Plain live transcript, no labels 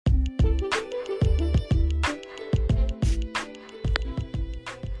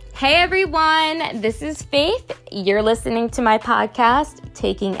Hey everyone, this is Faith. You're listening to my podcast,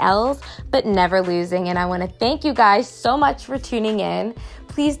 Taking L's But Never Losing, and I want to thank you guys so much for tuning in.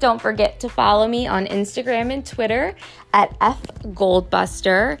 Please don't forget to follow me on Instagram and Twitter at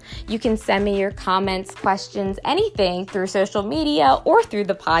FGoldbuster. You can send me your comments, questions, anything through social media or through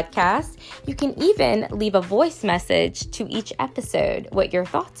the podcast. You can even leave a voice message to each episode, what your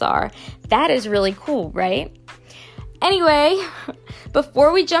thoughts are. That is really cool, right? Anyway,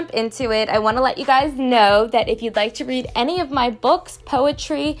 before we jump into it, I want to let you guys know that if you'd like to read any of my books,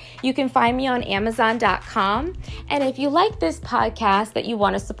 poetry, you can find me on Amazon.com. And if you like this podcast that you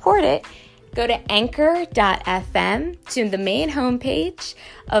want to support it, go to anchor.fm to the main homepage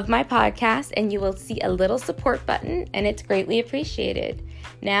of my podcast and you will see a little support button and it's greatly appreciated.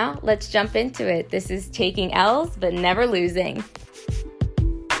 Now, let's jump into it. This is Taking L's But Never Losing.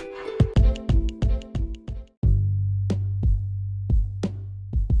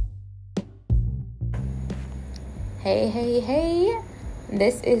 Hey,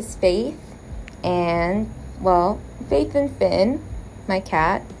 this is Faith, and, Faith and Finn, my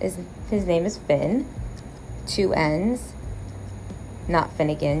cat, his name is Finn, 2 N's, not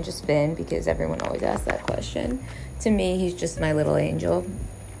Finnegan, just Finn, because everyone always asks that question. To me, he's just my little angel,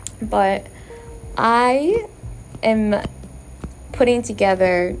 but I am putting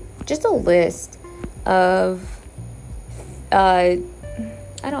together just a list of, I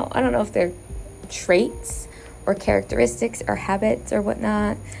don't know if they're traits, or characteristics or habits or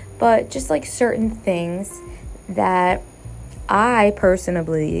whatnot, but just like certain things that I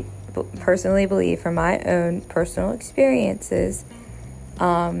personally believe from my own personal experiences,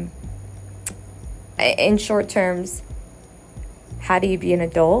 in short terms, how do you be an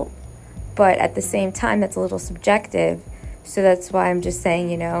adult? But at the same time, that's a little subjective. So that's why I'm just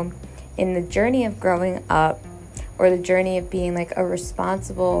saying, in the journey of growing up or the journey of being like a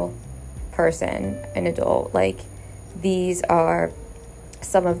responsible person, an adult, like these are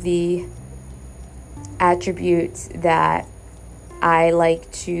some of the attributes that I like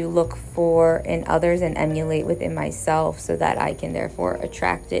to look for in others and emulate within myself so that I can therefore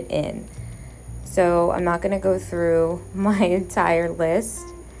attract it in. So I'm not going to go through my entire list,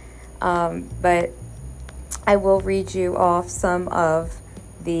 but I will read you off some of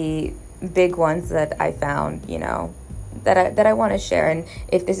the big ones that I found, that I want to share. And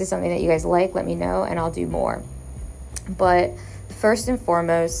if this is something that you guys like, let me know and I'll do more. But first and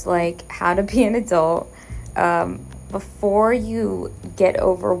foremost, like how to be an adult, before you get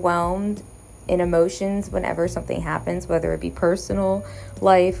overwhelmed in emotions whenever something happens, whether it be personal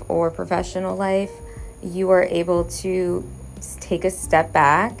life or professional life, you are able to take a step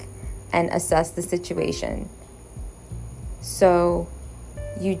back and assess the situation. So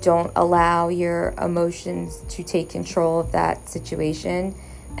you don't allow your emotions to take control of that situation,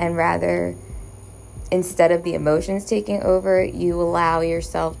 and rather, instead of the emotions taking over, you allow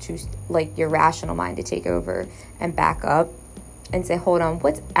yourself to, like, your rational mind to take over and back up and say, hold on,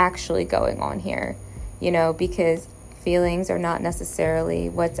 what's actually going on here? Because feelings are not necessarily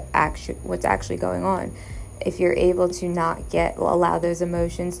what's actually going on. If you're able to not allow those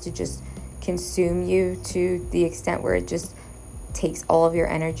emotions to just consume you to the extent where it just takes all of your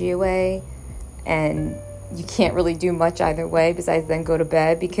energy away and you can't really do much either way besides then go to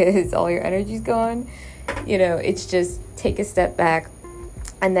bed because all your energy's gone. It's just take a step back.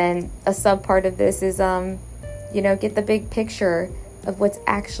 And then a sub part of this is, get the big picture of what's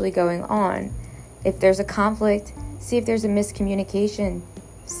actually going on. If there's a conflict, see if there's a miscommunication.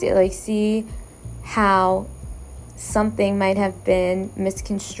 See how something might have been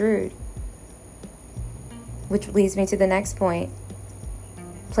misconstrued. Which leads me to the next point.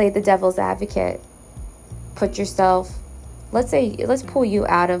 Play the devil's advocate. Put yourself, let's pull you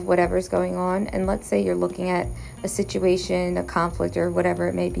out of whatever's going on, and let's say you're looking at a situation, a conflict, or whatever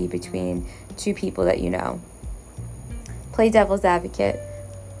it may be between two people that you know. Play devil's advocate.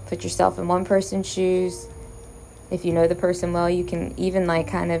 Put yourself in one person's shoes. If you know the person well, you can even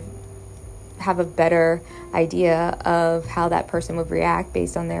kind of have a better idea of how that person would react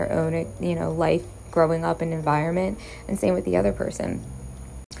based on their own, life growing up and environment, and same with the other person.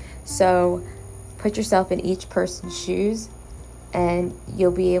 So put yourself in each person's shoes and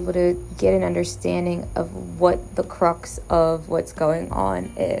you'll be able to get an understanding of what the crux of what's going on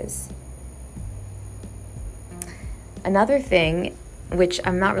is. Another thing, which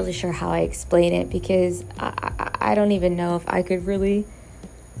I'm not really sure how I explain it because I don't even know if I could really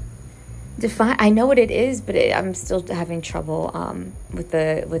define. I know what it is, but I'm still having trouble with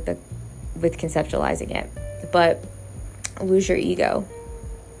conceptualizing it. But lose your ego.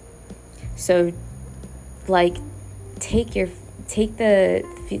 So, take take the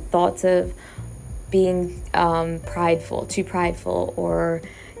thoughts of being too prideful, or,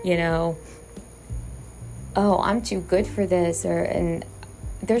 you know, oh, I'm too good for this, and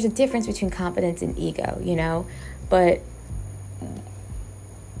there's a difference between confidence and ego, you know, but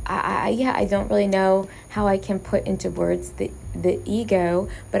I don't really know how I can put into words the ego,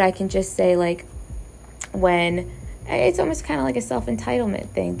 but I can just say, like, when it's almost kind of like a self-entitlement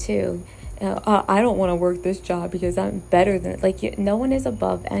thing too. I don't want to work this job because I'm better than, like, no one is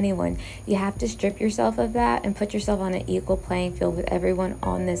above anyone. You have to strip yourself of that and put yourself on an equal playing field with everyone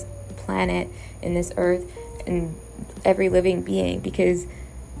on this planet, in this earth, and every living being. Because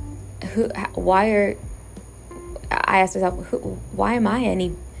I asked myself, why am I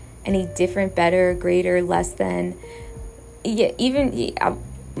any different, better, greater, less than? Let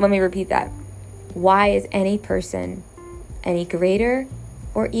me repeat that. Why is any person any greater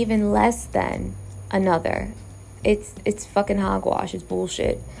or even less than another? It's fucking hogwash. It's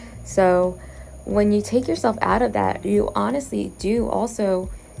bullshit. So when you take yourself out of that, you honestly do also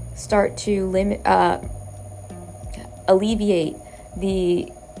start to alleviate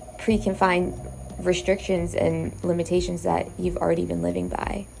the pre-confined restrictions and limitations that you've already been living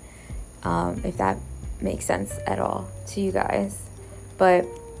by. If that makes sense at all to you guys. But,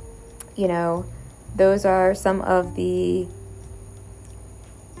 you know, those are some of the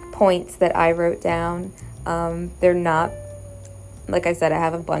points that I wrote down. They're not, like I said, I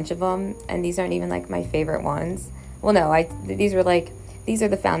have a bunch of them, and these aren't even like my favorite ones. Well, no, these are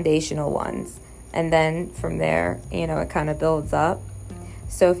the foundational ones, and then from there, you know, it kind of builds up.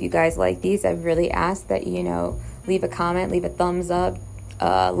 So if you guys like these, I really ask that, you know, leave a comment, leave a thumbs up,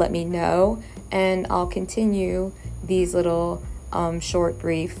 let me know, and I'll continue these little short,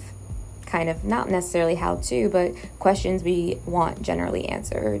 brief, kind of not necessarily how to, but questions we want generally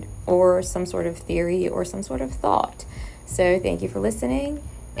answered, or some sort of theory or some sort of thought. So thank you for listening.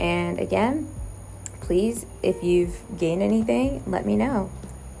 And again, please, if you've gained anything, let me know.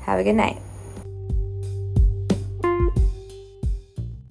 Have a good night.